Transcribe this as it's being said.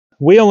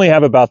we only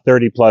have about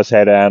 30 plus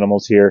head of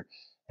animals here,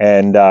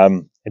 and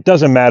it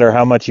doesn't matter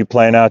how much you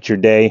plan out your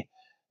day.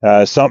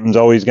 Something's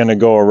always going to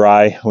go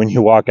awry when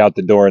you walk out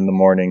the door in the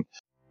morning.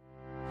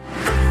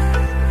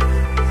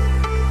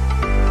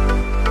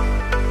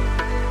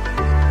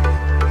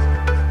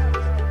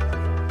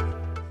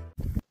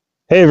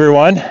 Hey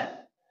everyone,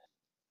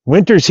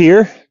 winter's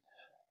here,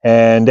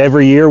 and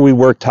every year we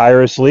work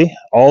tirelessly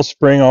all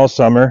spring, all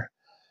summer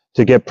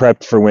to get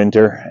prepped for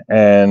winter.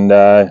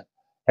 And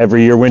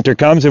every year winter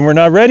comes and we're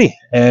not ready.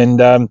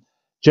 And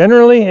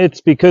generally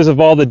it's because of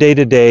all the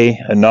day-to-day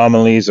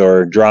anomalies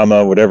or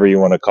drama, whatever you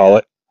want to call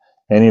it.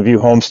 Any of you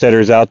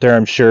homesteaders out there,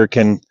 I'm sure,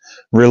 can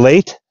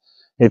relate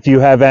if you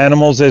have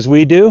animals as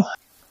we do.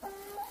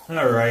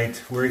 All right,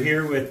 we're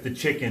here with the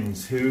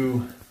chickens,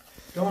 who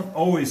don't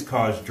always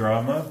cause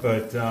drama,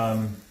 but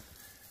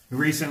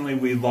recently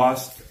we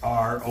lost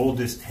our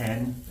oldest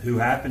hen, who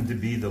happened to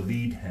be the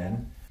lead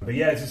hen. But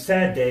yeah, it's a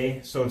sad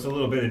day, so it's a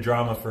little bit of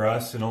drama for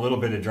us and a little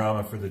bit of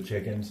drama for the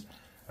chickens.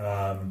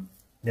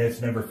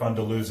 It's never fun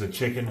to lose a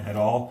chicken at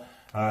all.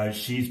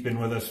 She's been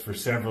with us for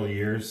several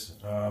years.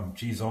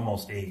 She's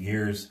almost 8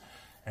 years.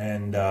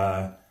 And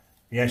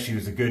yeah, she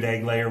was a good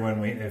egg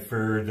layer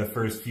for the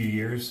first few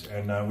years.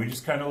 And we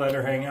just kind of let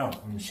her hang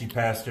out. And she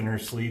passed in her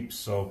sleep,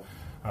 so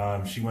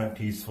she went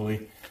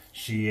peacefully.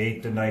 She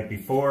ate the night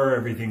before,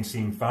 everything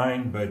seemed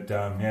fine, but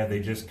yeah, they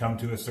just come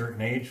to a certain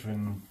age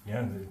when,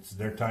 yeah, it's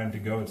their time to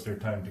go, it's their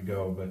time to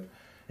go. But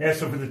yeah,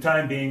 so for the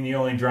time being, the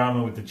only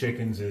drama with the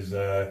chickens is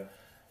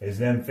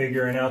them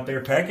figuring out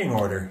their pecking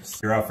order.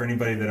 For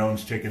anybody that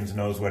owns chickens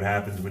knows what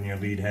happens when your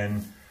lead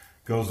hen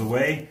goes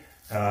away.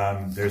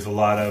 There's a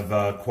lot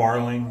of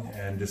quarreling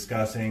and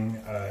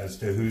discussing as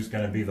to who's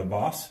going to be the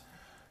boss.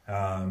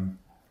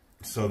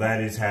 So that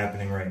is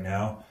happening right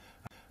now.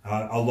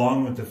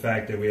 Along with the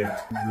fact that we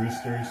have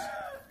roosters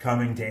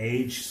coming to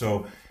age,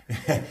 so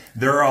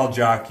they're all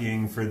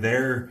jockeying for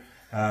their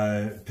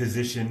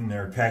position,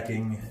 their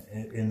pecking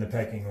in the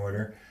pecking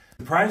order.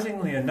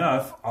 Surprisingly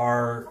enough,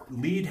 our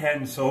lead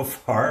hen so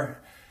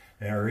far,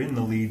 or in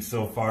the lead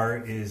so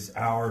far, is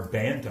our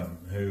bantam,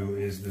 who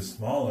is the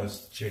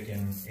smallest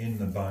chicken in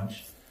the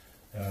bunch.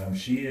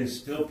 She is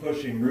still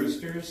pushing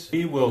roosters.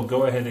 We will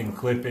go ahead and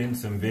clip in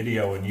some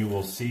video, and you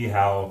will see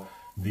how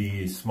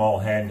the small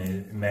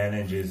hen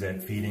manages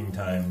at feeding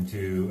time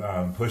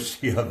to push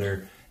the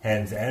other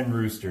hens and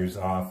roosters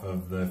off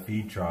of the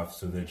feed trough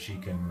so that she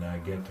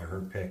can get to her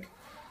pick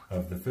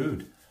of the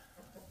food.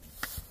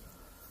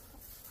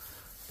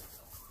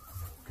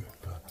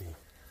 Good puppy.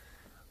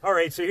 All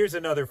right, so here's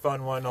another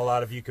fun one a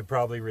lot of you could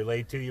probably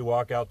relate to. You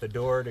walk out the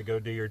door to go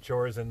do your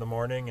chores in the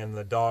morning, and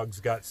the dog's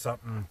got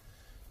something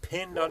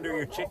pinned under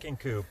your chicken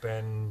coop,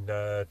 and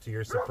to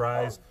your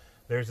surprise,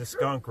 there's a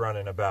skunk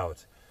running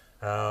about.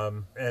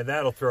 And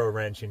that'll throw a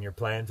wrench in your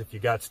plans if you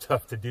got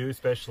stuff to do,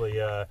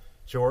 especially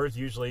chores.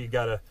 Usually you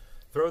got to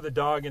throw the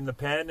dog in the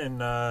pen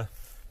and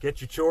get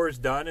your chores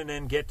done, and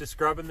then get to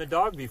scrubbing the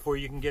dog before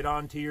you can get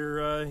on to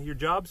your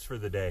jobs for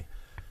the day.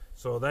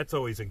 So that's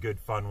always a good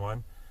fun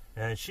one.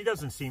 And she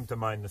doesn't seem to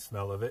mind the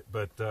smell of it,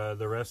 but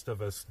the rest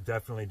of us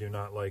definitely do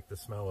not like the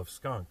smell of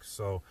skunk.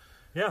 So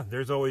yeah,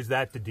 there's always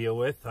that to deal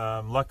with.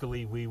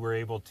 Luckily we were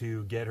able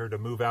to get her to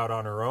move out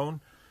on her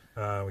own.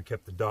 We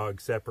kept the dog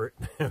separate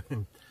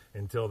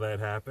until that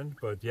happened.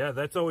 But yeah,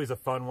 that's always a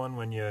fun one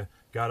when you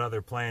got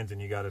other plans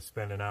and you got to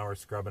spend an hour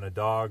scrubbing a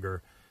dog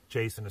or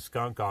chasing a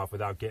skunk off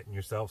without getting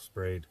yourself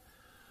sprayed.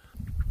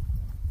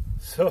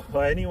 So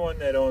anyone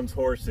that owns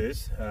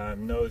horses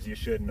knows you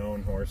shouldn't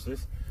own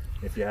horses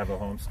if you have a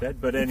homestead.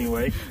 But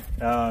anyway,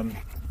 I'll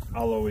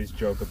always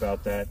joke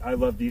about that. I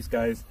love these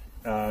guys.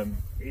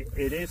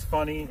 It is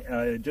funny,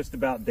 just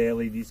about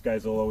daily, these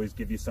guys will always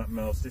give you something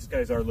else. This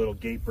guy's our little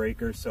gate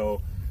breaker,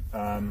 so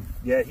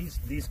yeah,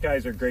 these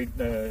guys are great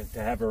to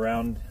have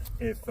around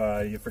if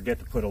you forget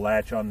to put a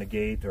latch on the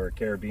gate or a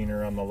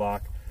carabiner on the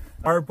lock.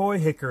 Our boy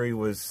Hickory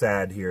was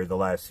sad here the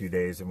last few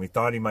days, and we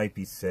thought he might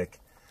be sick.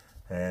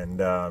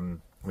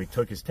 And we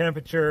took his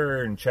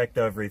temperature and checked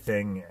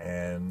everything,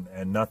 and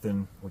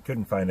nothing. We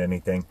couldn't find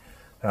anything.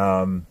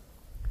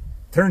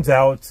 Turns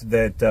out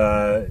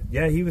that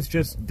yeah, he was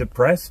just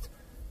depressed.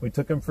 We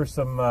took him for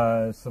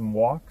some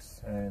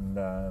walks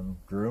and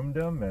groomed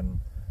him,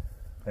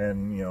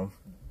 and you know,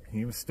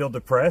 he was still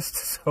depressed.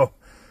 So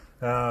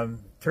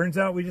turns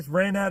out we just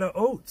ran out of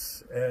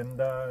oats, and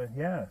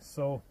yeah,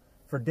 so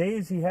for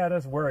days he had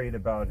us worried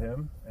about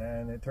him,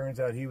 and it turns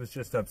out he was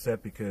just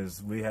upset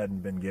because we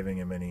hadn't been giving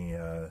him any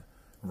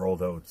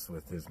rolled oats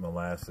with his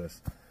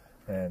molasses.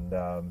 And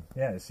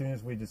yeah, as soon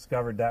as we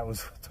discovered that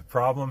was the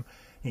problem,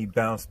 he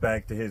bounced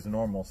back to his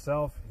normal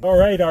self. All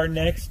right, our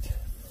next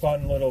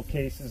fun little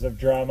cases of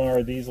drama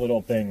are these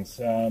little things.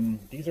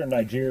 These are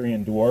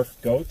Nigerian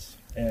dwarf goats,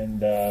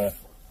 and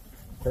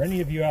for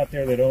any of you out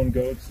there that own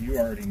goats, you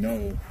already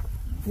know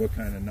what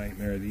kind of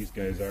nightmare these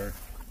guys are.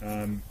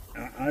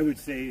 I would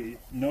say,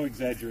 no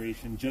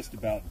exaggeration, just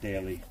about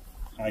daily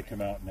I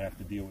come out and have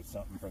to deal with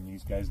something from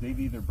these guys. They've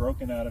either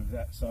broken out of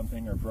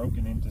something or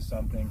broken into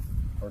something.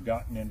 or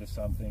gotten into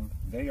something,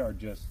 they are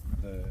just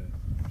the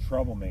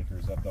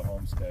troublemakers of the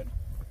homestead.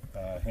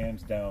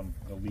 Hands down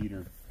the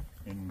leader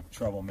in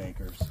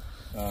troublemakers.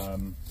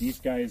 These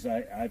guys,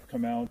 I've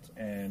come out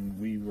and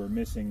we were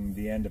missing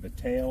the end of a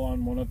tail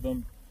on one of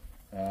them.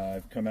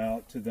 I've come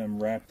out to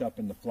them wrapped up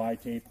in the fly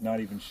tape, not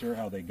even sure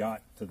how they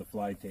got to the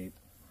fly tape.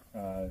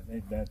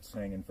 That's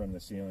hanging from the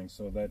ceiling,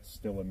 so that's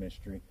still a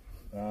mystery.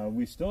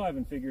 We still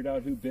haven't figured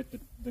out who bit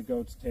the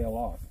goat's tail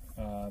off.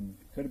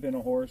 Could have been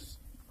a horse.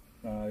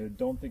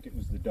 Don't think it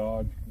was the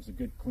dog. It was a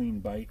good clean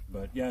bite,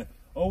 but yeah,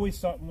 always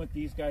something with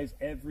these guys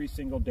every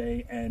single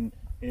day. And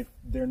if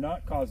they're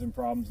not causing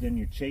problems, then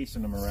you're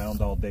chasing them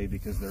around all day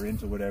because they're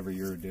into whatever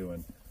you're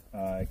doing.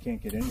 I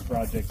can't get any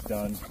projects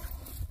done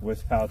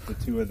without the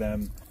two of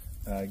them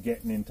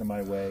getting into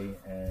my way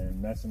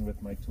and messing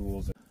with my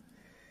tools.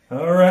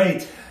 All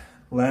right,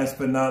 last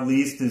but not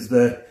least is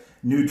the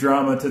new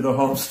drama to the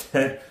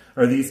homestead,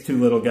 are these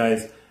two little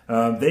guys.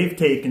 They've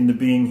taken to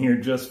being here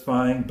just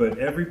fine, but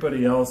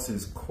everybody else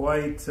is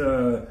quite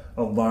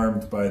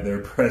alarmed by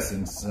their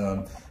presence.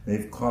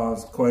 They've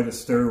caused quite a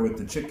stir with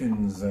the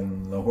chickens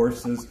and the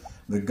horses.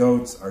 The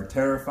goats are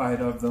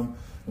terrified of them,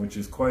 which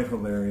is quite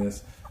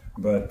hilarious.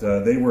 But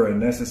they were a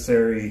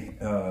necessary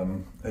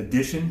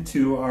addition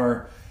to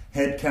our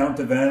head count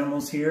of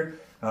animals here.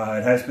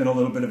 It has been a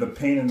little bit of a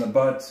pain in the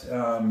butt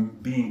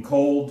being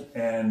cold,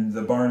 and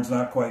the barn's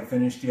not quite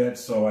finished yet,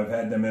 so I've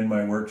had them in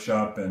my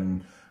workshop,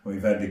 and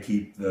we've had to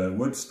keep the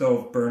wood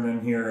stove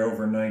burning here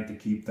overnight to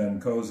keep them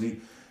cozy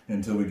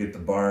until we get the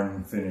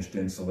barn finished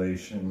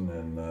insulation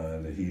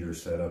and the heater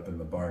set up in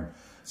the barn.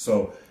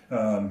 So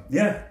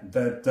yeah,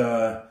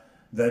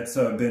 that's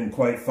been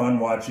quite fun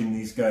watching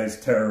these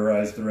guys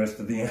terrorize the rest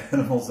of the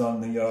animals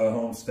on the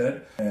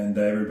homestead, and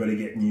everybody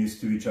getting used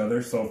to each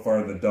other. So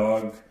far the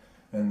dog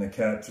and the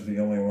cats are the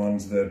only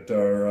ones that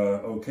are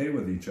okay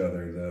with each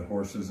other. The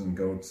horses and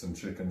goats and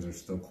chickens are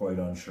still quite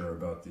unsure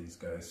about these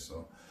guys.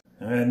 So,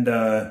 and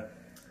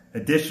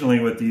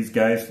additionally with these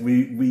guys,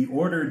 we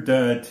ordered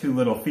two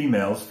little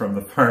females from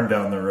the farm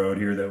down the road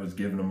here that was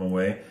giving them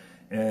away.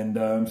 And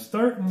I'm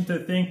starting to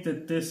think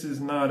that this is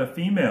not a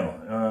female.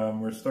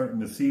 We're starting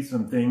to see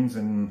some things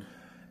in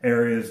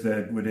areas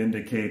that would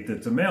indicate that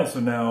it's a male. So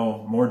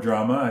now, more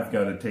drama. I've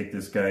got to take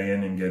this guy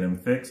in and get him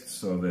fixed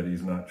so that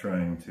he's not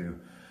trying to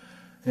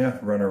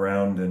run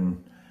around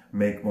and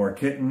make more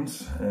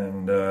kittens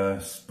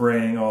and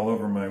spraying all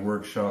over my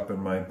workshop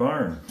and my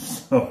barn.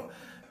 So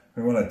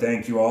we want to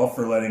thank you all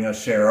for letting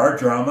us share our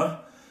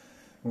drama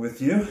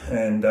with you,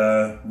 and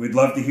we'd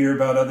love to hear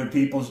about other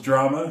people's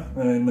drama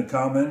in the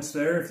comments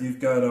there. If you've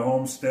got a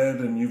homestead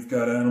and you've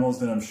got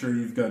animals, then I'm sure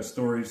you've got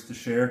stories to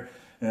share,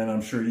 and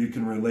I'm sure you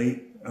can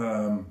relate.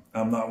 I'm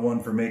not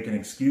one for making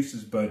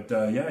excuses, but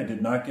yeah, I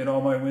did not get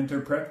all my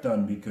winter prep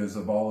done because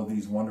of all of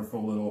these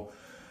wonderful little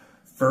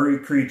furry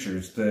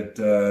creatures that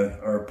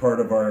are part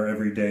of our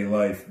everyday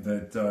life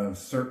that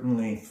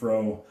certainly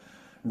throw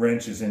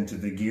wrenches into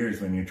the gears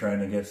when you're trying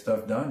to get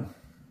stuff done.